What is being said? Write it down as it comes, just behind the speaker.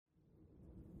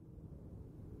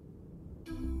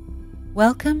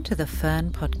Welcome to the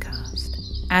Fern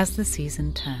Podcast, As the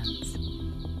Season Turns.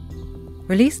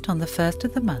 Released on the first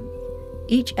of the month,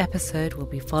 each episode will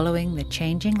be following the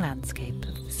changing landscape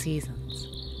of the seasons,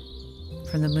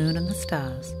 from the moon and the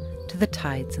stars to the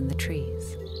tides and the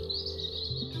trees.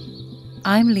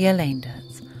 I'm Leah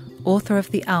Leenders, author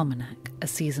of The Almanac, a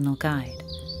seasonal guide,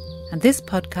 and this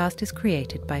podcast is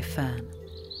created by Fern,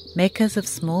 makers of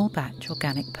small batch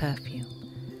organic perfume,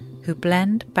 who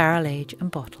blend, barrel age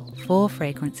and bottle 4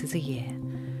 fragrances a year,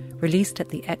 released at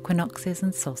the equinoxes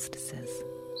and solstices.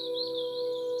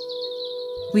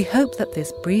 We hope that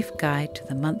this brief guide to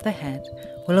the month ahead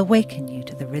will awaken you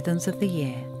to the rhythms of the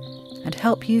year and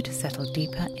help you to settle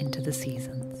deeper into the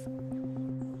seasons.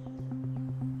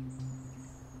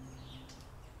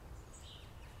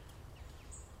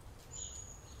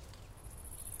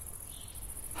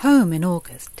 Home in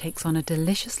August takes on a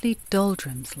deliciously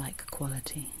doldrums-like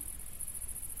quality.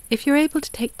 If you're able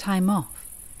to take time off,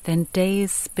 then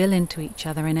days spill into each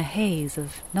other in a haze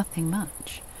of nothing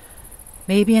much.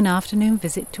 Maybe an afternoon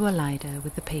visit to a Lido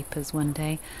with the papers one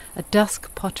day, a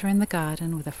dusk potter in the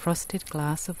garden with a frosted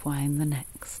glass of wine the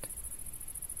next.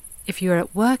 If you're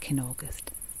at work in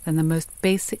August, then the most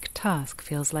basic task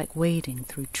feels like wading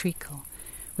through treacle,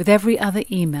 with every other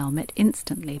email met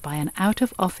instantly by an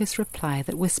out-of-office reply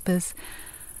that whispers,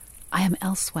 "I am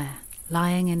elsewhere,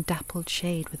 lying in dappled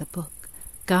shade with a book,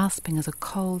 gasping as a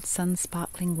cold,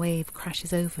 sun-sparkling wave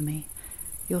crashes over me.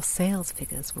 Your sales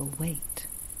figures will wait."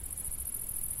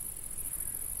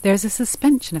 There is a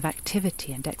suspension of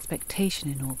activity and expectation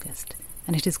in August,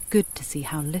 and it is good to see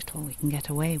how little we can get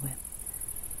away with.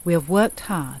 We have worked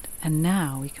hard, and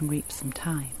now we can reap some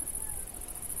time.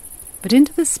 But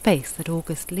into the space that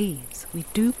August leaves, we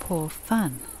do pour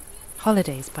fun.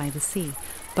 Holidays by the sea,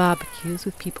 barbecues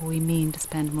with people we mean to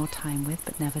spend more time with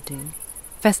but never do,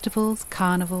 festivals,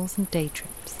 carnivals and day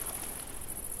trips.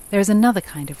 There is another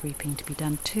kind of reaping to be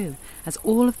done too, as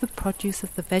all of the produce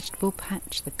of the vegetable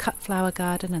patch, the cut flower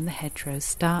garden and the hedgerows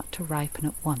start to ripen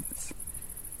at once.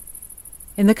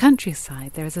 In the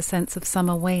countryside there is a sense of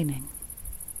summer waning.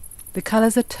 The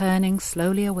colours are turning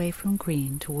slowly away from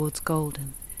green towards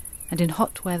golden, and in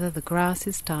hot weather the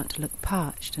grasses start to look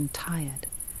parched and tired.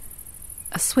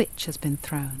 A switch has been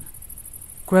thrown.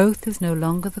 Growth is no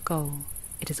longer the goal.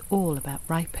 It is all about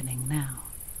ripening now.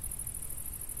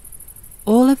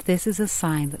 All of this is a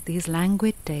sign that these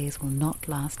languid days will not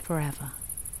last forever.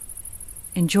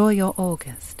 Enjoy your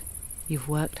August. You've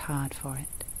worked hard for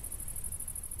it.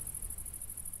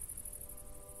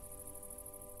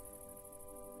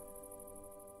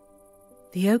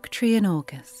 The Oak Tree in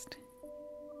August.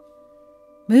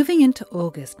 Moving into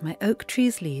August, my oak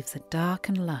tree's leaves are dark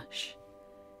and lush.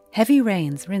 Heavy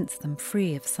rains rinse them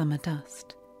free of summer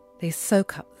dust. They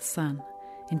soak up the sun,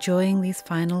 enjoying these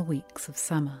final weeks of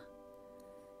summer.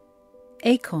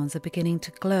 Acorns are beginning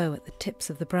to glow at the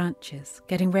tips of the branches,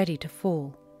 getting ready to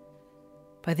fall.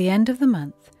 By the end of the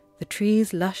month, the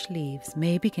tree's lush leaves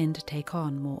may begin to take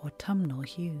on more autumnal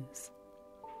hues.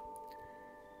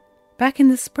 Back in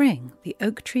the spring, the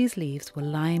oak tree's leaves were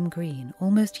lime green,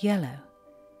 almost yellow.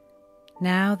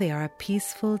 Now they are a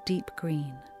peaceful deep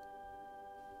green.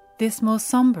 This more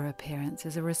sombre appearance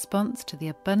is a response to the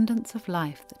abundance of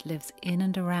life that lives in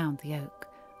and around the oak,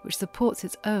 which supports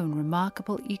its own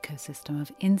remarkable ecosystem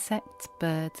of insects,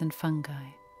 birds and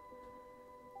fungi.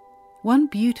 One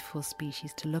beautiful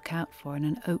species to look out for in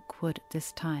an oak wood at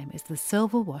this time is the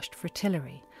silver-washed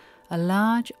fritillary, a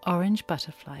large orange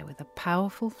butterfly with a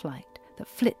powerful flight that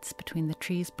flits between the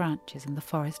tree's branches and the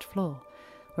forest floor,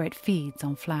 where it feeds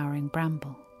on flowering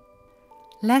bramble.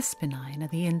 Less benign are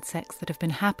the insects that have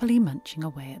been happily munching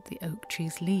away at the oak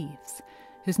tree's leaves,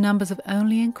 whose numbers have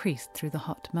only increased through the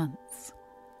hot months.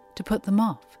 To put them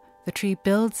off, the tree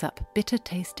builds up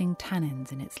bitter-tasting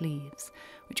tannins in its leaves,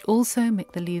 which also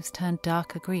make the leaves turn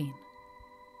darker green.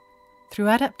 Through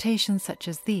adaptations such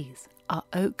as these, our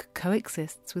oak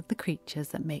coexists with the creatures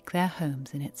that make their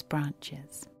homes in its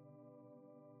branches.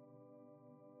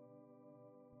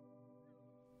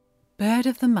 Bird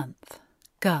of the Month,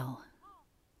 Gull.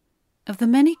 Of the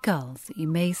many gulls that you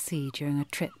may see during a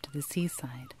trip to the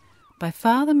seaside, by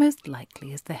far the most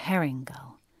likely is the herring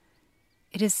gull.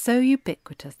 It is so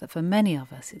ubiquitous that for many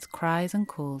of us its cries and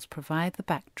calls provide the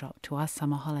backdrop to our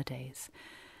summer holidays.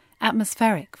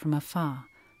 Atmospheric from afar,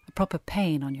 a proper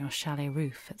pain on your chalet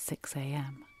roof at 6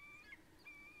 a.m.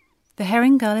 The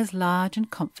herring gull is large and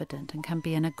confident and can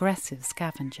be an aggressive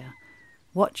scavenger.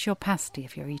 Watch your pasty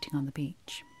if you're eating on the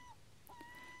beach.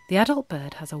 The adult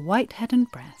bird has a white head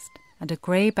and breast and a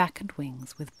grey back and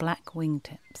wings with black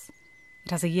wingtips. It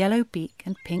has a yellow beak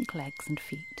and pink legs and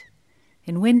feet.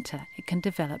 In winter, it can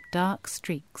develop dark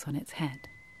streaks on its head.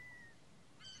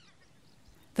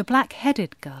 The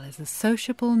black-headed gull is a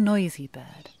sociable, noisy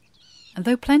bird, and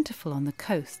though plentiful on the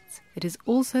coasts, it is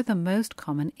also the most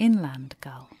common inland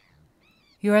gull.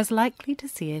 You are as likely to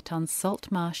see it on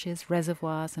salt marshes,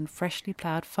 reservoirs, and freshly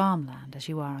ploughed farmland as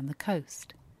you are on the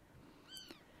coast.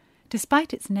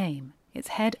 Despite its name, its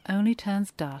head only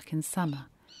turns dark in summer,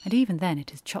 and even then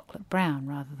it is chocolate brown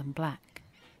rather than black.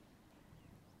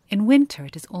 In winter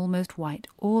it is almost white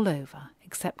all over,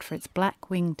 except for its black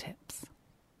wingtips.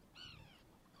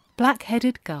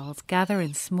 Black-headed gulls gather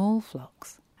in small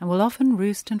flocks and will often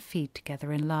roost and feed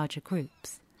together in larger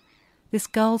groups. This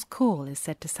gull's call is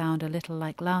said to sound a little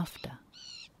like laughter.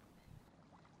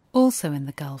 Also in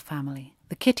the gull family,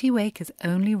 the kittiwake is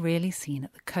only really seen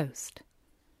at the coast.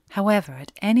 However,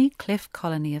 at any cliff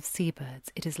colony of seabirds,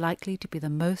 it is likely to be the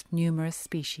most numerous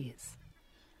species.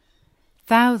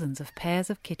 Thousands of pairs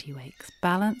of kittiwakes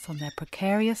balance on their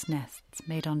precarious nests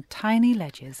made on tiny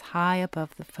ledges high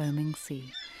above the foaming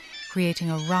sea, creating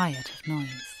a riot of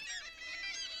noise.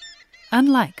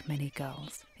 Unlike many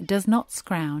gulls, it does not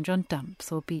scrounge on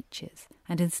dumps or beaches,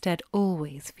 and instead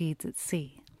always feeds at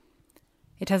sea.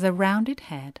 It has a rounded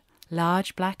head,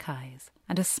 large black eyes,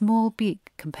 and a small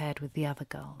beak compared with the other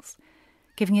gulls,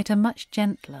 giving it a much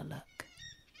gentler look.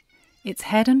 Its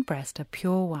head and breast are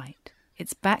pure white,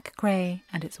 its back grey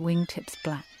and its wingtips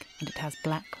black, and it has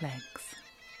black legs.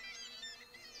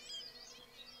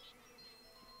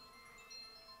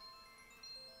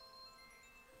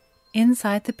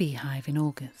 Inside the beehive in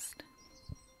August.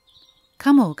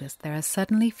 Come August, there are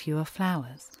suddenly fewer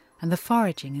flowers, and the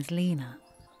foraging is leaner.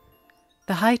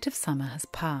 The height of summer has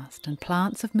passed, and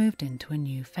plants have moved into a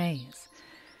new phase.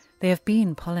 They have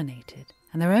been pollinated,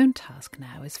 and their own task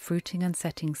now is fruiting and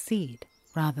setting seed,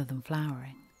 rather than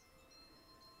flowering.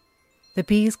 The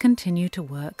bees continue to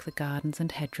work the gardens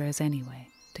and hedgerows anyway,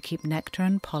 to keep nectar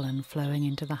and pollen flowing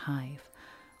into the hive,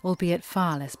 albeit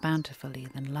far less bountifully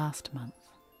than last month.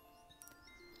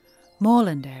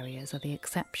 Moorland areas are the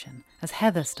exception, as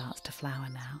heather starts to flower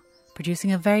now,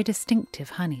 producing a very distinctive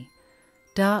honey,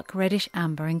 dark reddish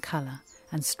amber in colour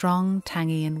and strong,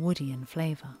 tangy and woody in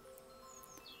flavour.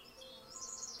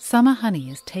 Summer honey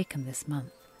is taken this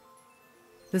month.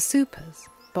 The supers,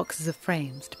 boxes of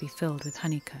frames to be filled with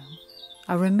honeycomb,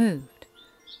 are removed,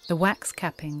 the wax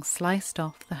cappings sliced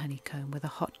off the honeycomb with a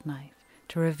hot knife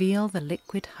to reveal the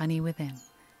liquid honey within,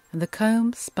 and the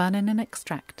comb spun in an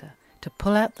extractor to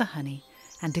pull out the honey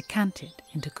and decant it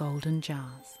into golden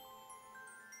jars.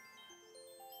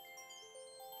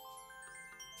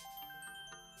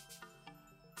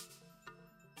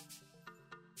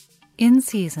 In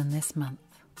season this month.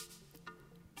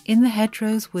 In the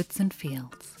hedgerows, woods and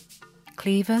fields,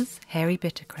 cleavers, hairy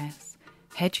bittercress,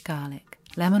 hedge garlic,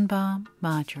 lemon balm,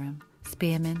 marjoram,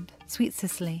 spearmint, sweet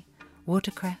cicely,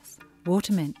 watercress,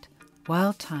 watermint,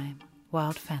 wild thyme,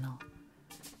 wild fennel,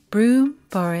 broom,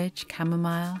 borage,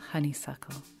 chamomile,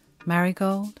 honeysuckle,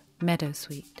 marigold,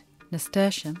 meadowsweet,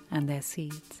 nasturtium and their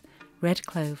seeds, red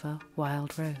clover,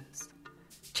 wild rose,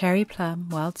 cherry plum,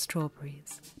 wild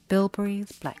strawberries,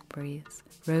 bilberries, blackberries,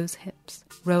 rose hips,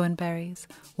 rowan berries,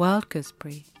 wild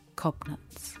gooseberry,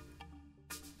 cobnuts.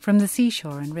 From the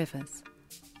seashore and rivers,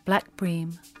 black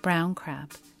bream, brown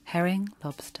crab, herring,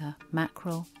 lobster,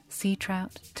 mackerel, sea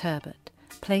trout, turbot,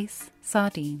 plaice,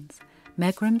 sardines,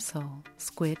 megrim sole,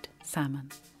 squid, salmon,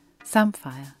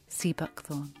 samphire, sea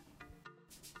buckthorn.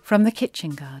 From the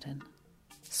kitchen garden,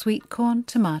 sweet corn,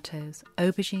 tomatoes,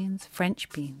 aubergines, French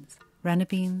beans, runner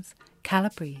beans,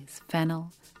 calabrese,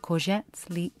 fennel, courgettes,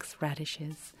 leeks,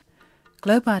 radishes,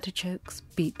 globe artichokes,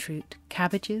 beetroot,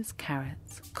 cabbages,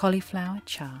 carrots, cauliflower,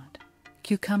 chard,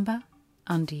 cucumber,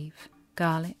 endive,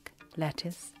 garlic,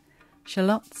 lettuce,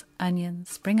 shallots, onions,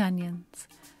 spring onions,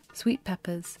 sweet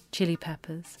peppers, chili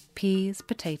peppers, peas,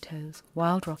 potatoes,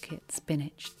 wild rocket,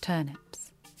 spinach,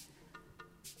 turnips,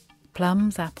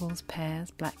 plums, apples,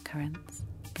 pears, blackcurrants,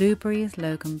 blueberries,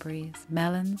 loganberries,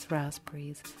 melons,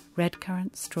 raspberries, red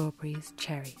currants, strawberries,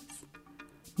 cherries,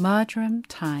 marjoram,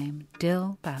 thyme,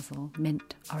 dill, basil,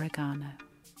 mint, oregano.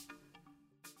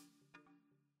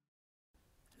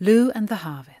 Lugh and the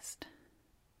Harvest.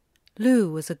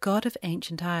 Lugh was a god of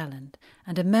ancient Ireland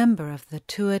and a member of the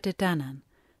Tuatha De Danann,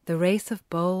 the race of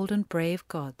bold and brave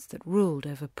gods that ruled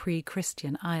over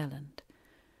pre-Christian Ireland.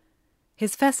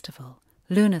 His festival,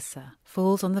 Lunasa,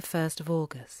 falls on the 1st of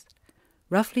August,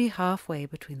 roughly halfway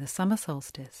between the summer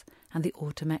solstice and the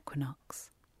autumn equinox.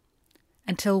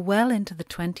 Until well into the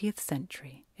 20th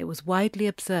century, it was widely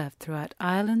observed throughout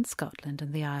Ireland, Scotland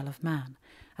and the Isle of Man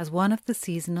as one of the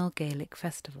seasonal Gaelic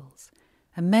festivals,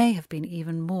 and may have been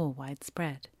even more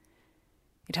widespread.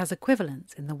 It has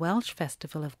equivalents in the Welsh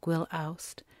festival of Gwyl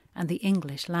Awst and the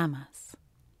English Lammas.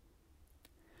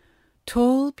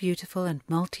 Tall, beautiful and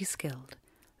multi-skilled,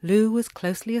 Llew was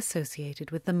closely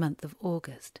associated with the month of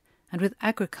August and with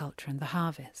agriculture and the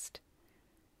harvest.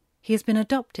 He has been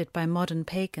adopted by modern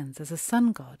pagans as a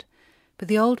sun god, but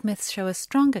the old myths show a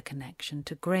stronger connection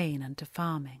to grain and to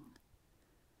farming.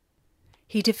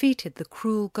 He defeated the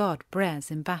cruel god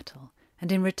Bres in battle,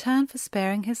 and in return for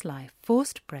sparing his life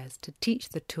forced Bres to teach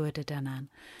the Tuatha De Danann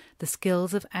the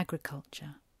skills of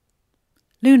agriculture.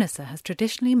 Lunasa has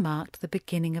traditionally marked the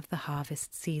beginning of the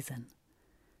harvest season,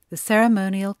 the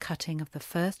ceremonial cutting of the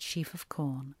first sheaf of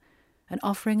corn, an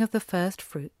offering of the first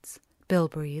fruits,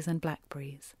 bilberries and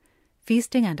blackberries,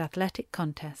 feasting and athletic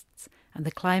contests, and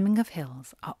the climbing of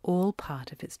hills are all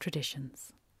part of its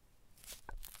traditions.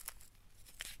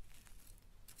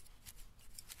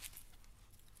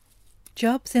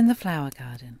 Jobs in the flower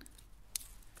garden.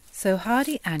 Sow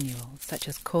hardy annuals such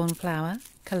as cornflower,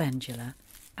 calendula,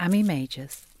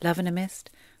 amimagus, lovenomist,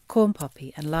 corn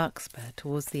poppy and larkspur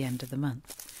towards the end of the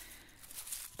month.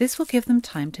 This will give them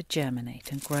time to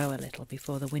germinate and grow a little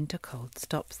before the winter cold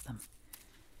stops them.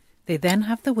 They then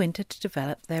have the winter to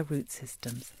develop their root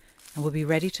systems and will be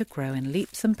ready to grow in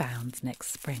leaps and bounds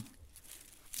next spring.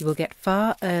 You will get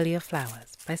far earlier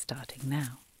flowers by starting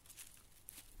now.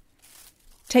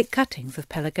 Take cuttings of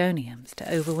pelargoniums to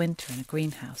overwinter in a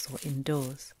greenhouse or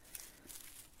indoors.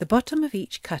 The bottom of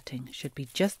each cutting should be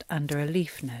just under a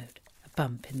leaf node, a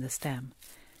bump in the stem,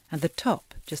 and the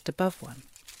top just above one.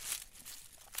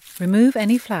 Remove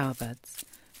any flower buds,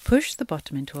 push the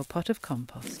bottom into a pot of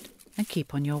compost, and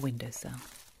keep on your windowsill.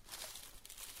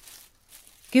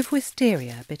 Give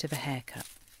wisteria a bit of a haircut.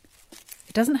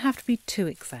 It doesn't have to be too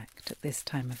exact at this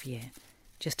time of year,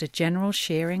 just a general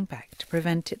shearing back to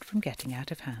prevent it from getting out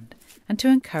of hand and to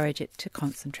encourage it to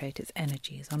concentrate its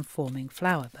energies on forming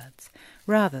flower buds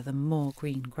rather than more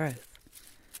green growth.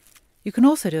 You can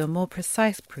also do a more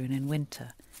precise prune in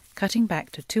winter, cutting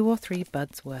back to 2 or 3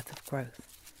 buds worth of growth.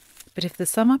 But if the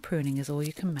summer pruning is all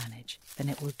you can manage, then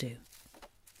it will do.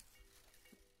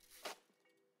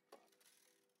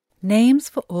 Names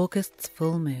for August's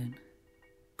full moon: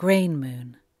 Grain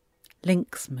Moon,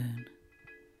 Lynx Moon.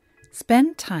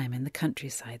 Spend time in the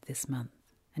countryside this month,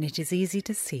 and it is easy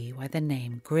to see why the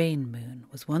name Grain Moon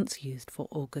was once used for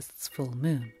August's full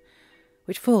moon,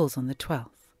 which falls on the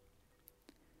 12th.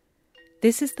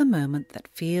 This is the moment that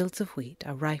fields of wheat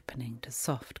are ripening to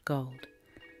soft gold,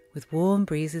 with warm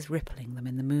breezes rippling them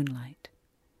in the moonlight.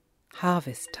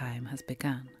 Harvest time has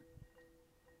begun.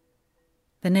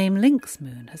 The name Lynx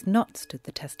Moon has not stood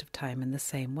the test of time in the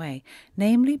same way,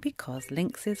 namely because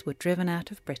lynxes were driven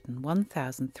out of Britain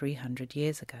 1,300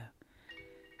 years ago.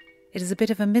 It is a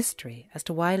bit of a mystery as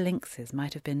to why lynxes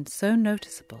might have been so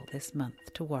noticeable this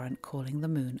month to warrant calling the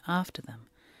moon after them.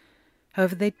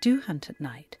 However, they do hunt at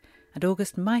night, and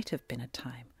August might have been a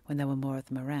time when there were more of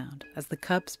them around, as the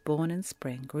cubs born in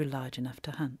spring grew large enough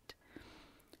to hunt.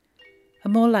 A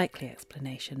more likely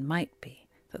explanation might be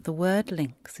that the word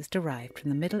lynx is derived from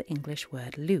the Middle English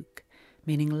word luc,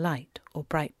 meaning light or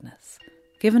brightness,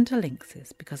 given to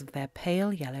lynxes because of their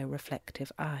pale yellow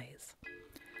reflective eyes.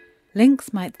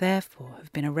 Lynx might therefore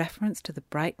have been a reference to the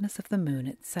brightness of the moon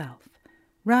itself,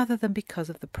 rather than because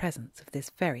of the presence of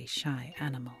this very shy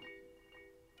animal.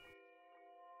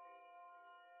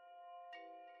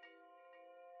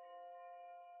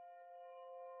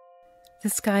 The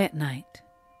sky at night.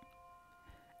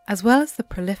 As well as the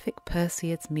prolific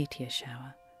Perseids meteor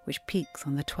shower, which peaks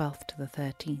on the 12th to the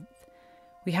 13th,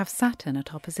 we have Saturn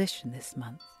at opposition this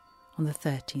month, on the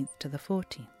 13th to the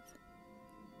 14th.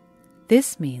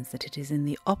 This means that it is in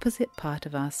the opposite part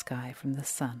of our sky from the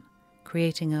Sun,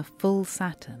 creating a full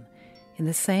Saturn in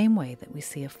the same way that we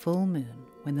see a full moon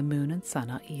when the Moon and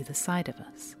Sun are either side of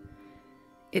us.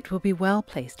 It will be well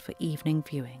placed for evening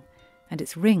viewing, and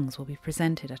its rings will be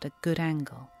presented at a good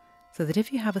angle, so that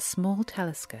if you have a small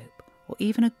telescope or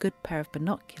even a good pair of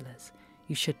binoculars,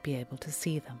 you should be able to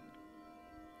see them.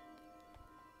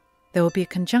 There will be a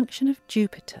conjunction of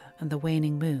Jupiter and the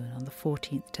waning moon on the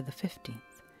 14th to the 15th.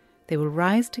 They will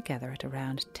rise together at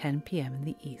around 10 p.m. in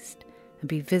the east and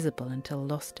be visible until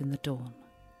lost in the dawn.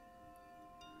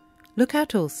 Look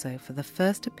out also for the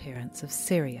first appearance of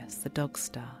Sirius, the dog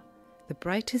star, the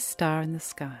brightest star in the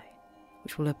sky,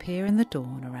 which will appear in the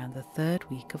dawn around the 3rd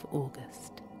week of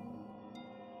August.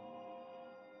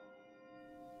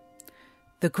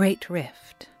 The Great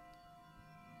Rift.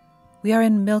 We are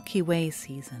in Milky Way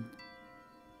season.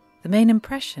 The main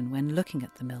impression when looking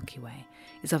at the Milky Way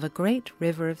is of a great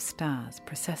river of stars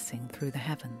processing through the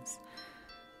heavens.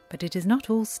 But it is not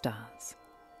all stars.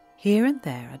 Here and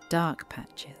there are dark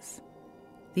patches.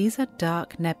 These are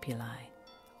dark nebulae,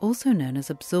 also known as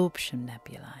absorption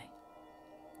nebulae.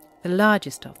 The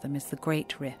largest of them is the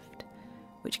Great Rift,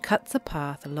 which cuts a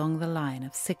path along the line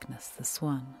of Cygnus the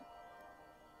Swan.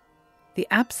 The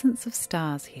absence of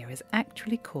stars here is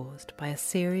actually caused by a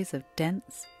series of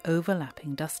dense,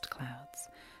 overlapping dust clouds,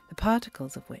 the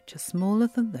particles of which are smaller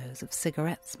than those of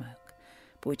cigarette smoke,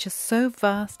 but which are so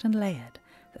vast and layered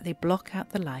that they block out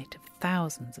the light of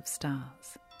thousands of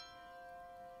stars.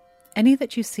 Any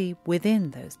that you see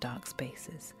within those dark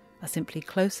spaces are simply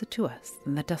closer to us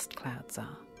than the dust clouds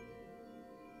are.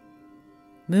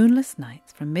 Moonless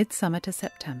nights from midsummer to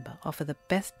September offer the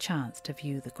best chance to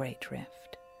view the Great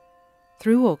Rift.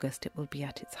 Through August it will be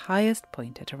at its highest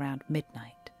point at around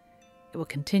midnight. It will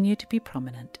continue to be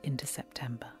prominent into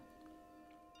September.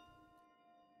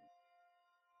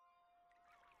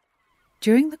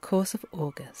 During the course of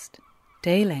August,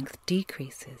 day length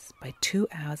decreases by 2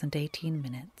 hours and 18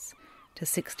 minutes to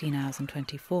 16 hours and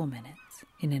 24 minutes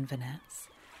in Inverness,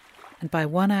 and by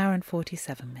 1 hour and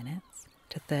 47 minutes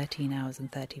to 13 hours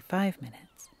and 35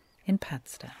 minutes in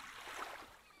Padstow.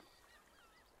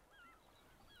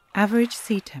 Average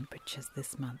sea temperatures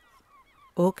this month: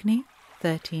 Orkney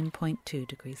 13.2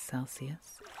 degrees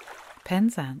Celsius,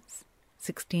 Penzance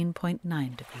 16.9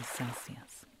 degrees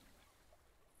Celsius.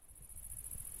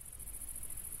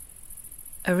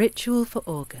 A ritual for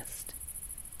August.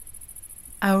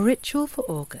 Our ritual for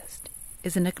August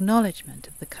is an acknowledgement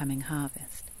of the coming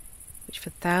harvest, which for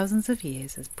thousands of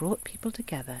years has brought people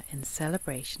together in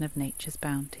celebration of nature's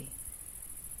bounty.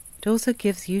 It also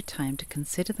gives you time to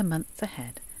consider the months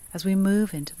ahead as we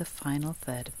move into the final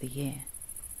third of the year.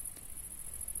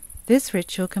 This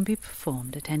ritual can be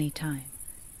performed at any time,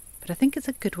 but I think it's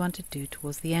a good one to do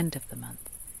towards the end of the month,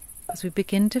 as we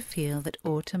begin to feel that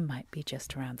autumn might be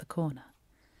just around the corner.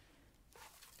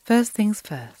 First things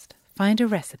first, find a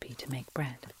recipe to make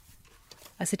bread.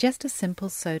 I suggest a simple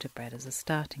soda bread as a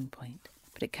starting point,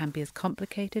 but it can be as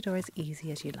complicated or as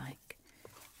easy as you like,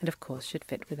 and of course should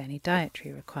fit with any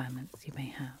dietary requirements you may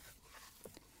have.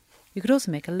 You could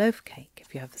also make a loaf cake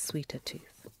if you have a sweeter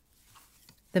tooth.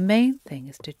 The main thing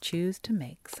is to choose to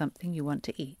make something you want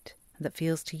to eat and that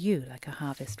feels to you like a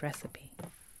harvest recipe.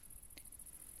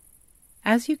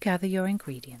 As you gather your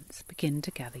ingredients, begin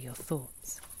to gather your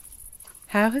thoughts.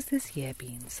 How has this year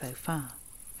been so far?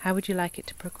 How would you like it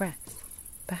to progress?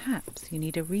 Perhaps you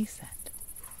need a reset.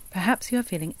 Perhaps you are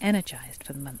feeling energized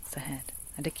for the months ahead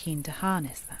and are keen to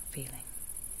harness that feeling.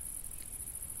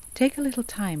 Take a little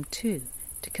time, too,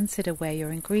 to consider where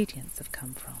your ingredients have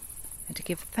come from and to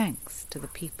give thanks to the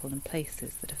people and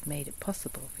places that have made it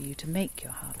possible for you to make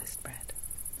your harvest bread.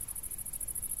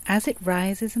 As it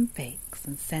rises and bakes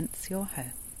and scents your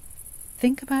home,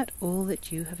 think about all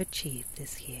that you have achieved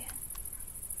this year.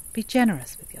 Be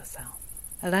generous with yourself.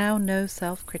 Allow no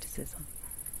self-criticism,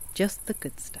 just the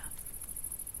good stuff.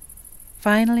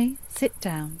 Finally, sit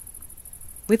down,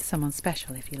 with someone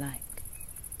special if you like.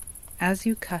 As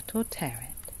you cut or tear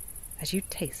it, as you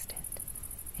taste it,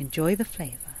 enjoy the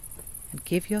flavour and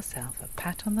give yourself a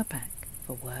pat on the back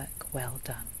for work well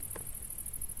done.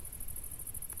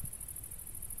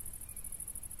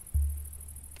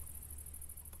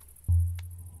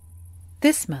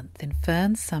 This month in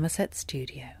Fern's Somerset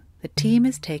studio, the team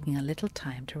is taking a little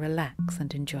time to relax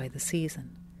and enjoy the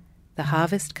season. The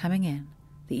harvest coming in,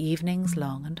 the evenings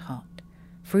long and hot,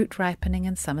 fruit ripening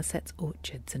in Somerset's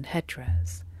orchards and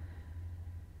hedgerows.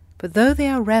 But though they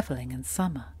are revelling in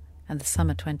summer and the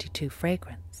summer 22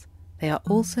 fragrance, they are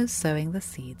also sowing the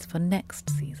seeds for next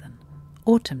season,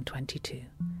 autumn 22,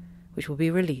 which will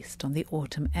be released on the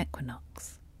autumn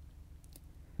equinox.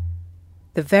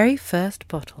 The very first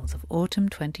bottles of autumn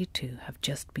 22 have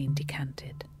just been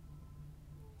decanted.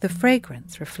 The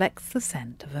fragrance reflects the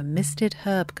scent of a misted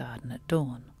herb garden at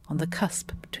dawn on the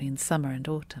cusp between summer and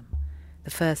autumn,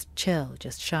 the first chill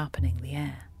just sharpening the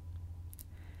air.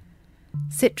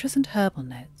 Citrus and herbal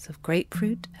notes of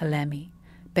grapefruit, elemi,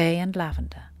 bay and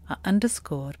lavender are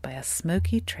underscored by a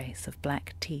smoky trace of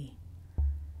black tea.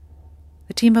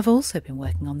 The team have also been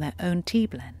working on their own tea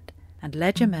blend, and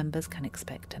Ledger members can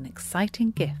expect an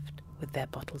exciting gift with their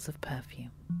bottles of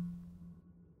perfume.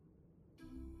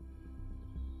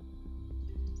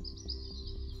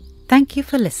 Thank you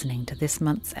for listening to this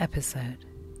month's episode.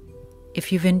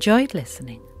 If you've enjoyed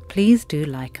listening, please do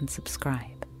like and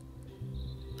subscribe.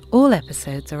 All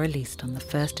episodes are released on the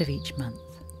first of each month.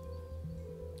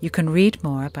 You can read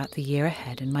more about the year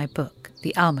ahead in my book,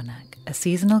 The Almanac, A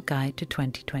Seasonal Guide to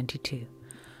 2022,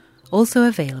 also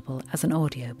available as an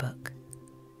audiobook.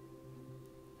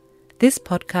 This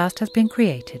podcast has been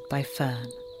created by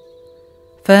Fern.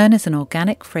 Fern is an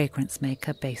organic fragrance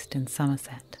maker based in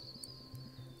Somerset.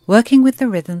 Working with the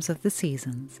rhythms of the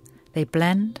seasons, they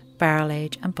blend, barrel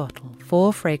age and bottle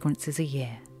 4 fragrances a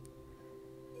year.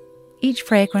 Each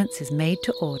fragrance is made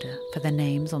to order for the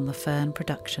names on the Fern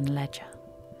production ledger.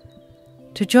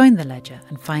 To join the ledger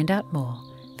and find out more,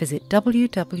 visit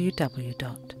www.fern.co.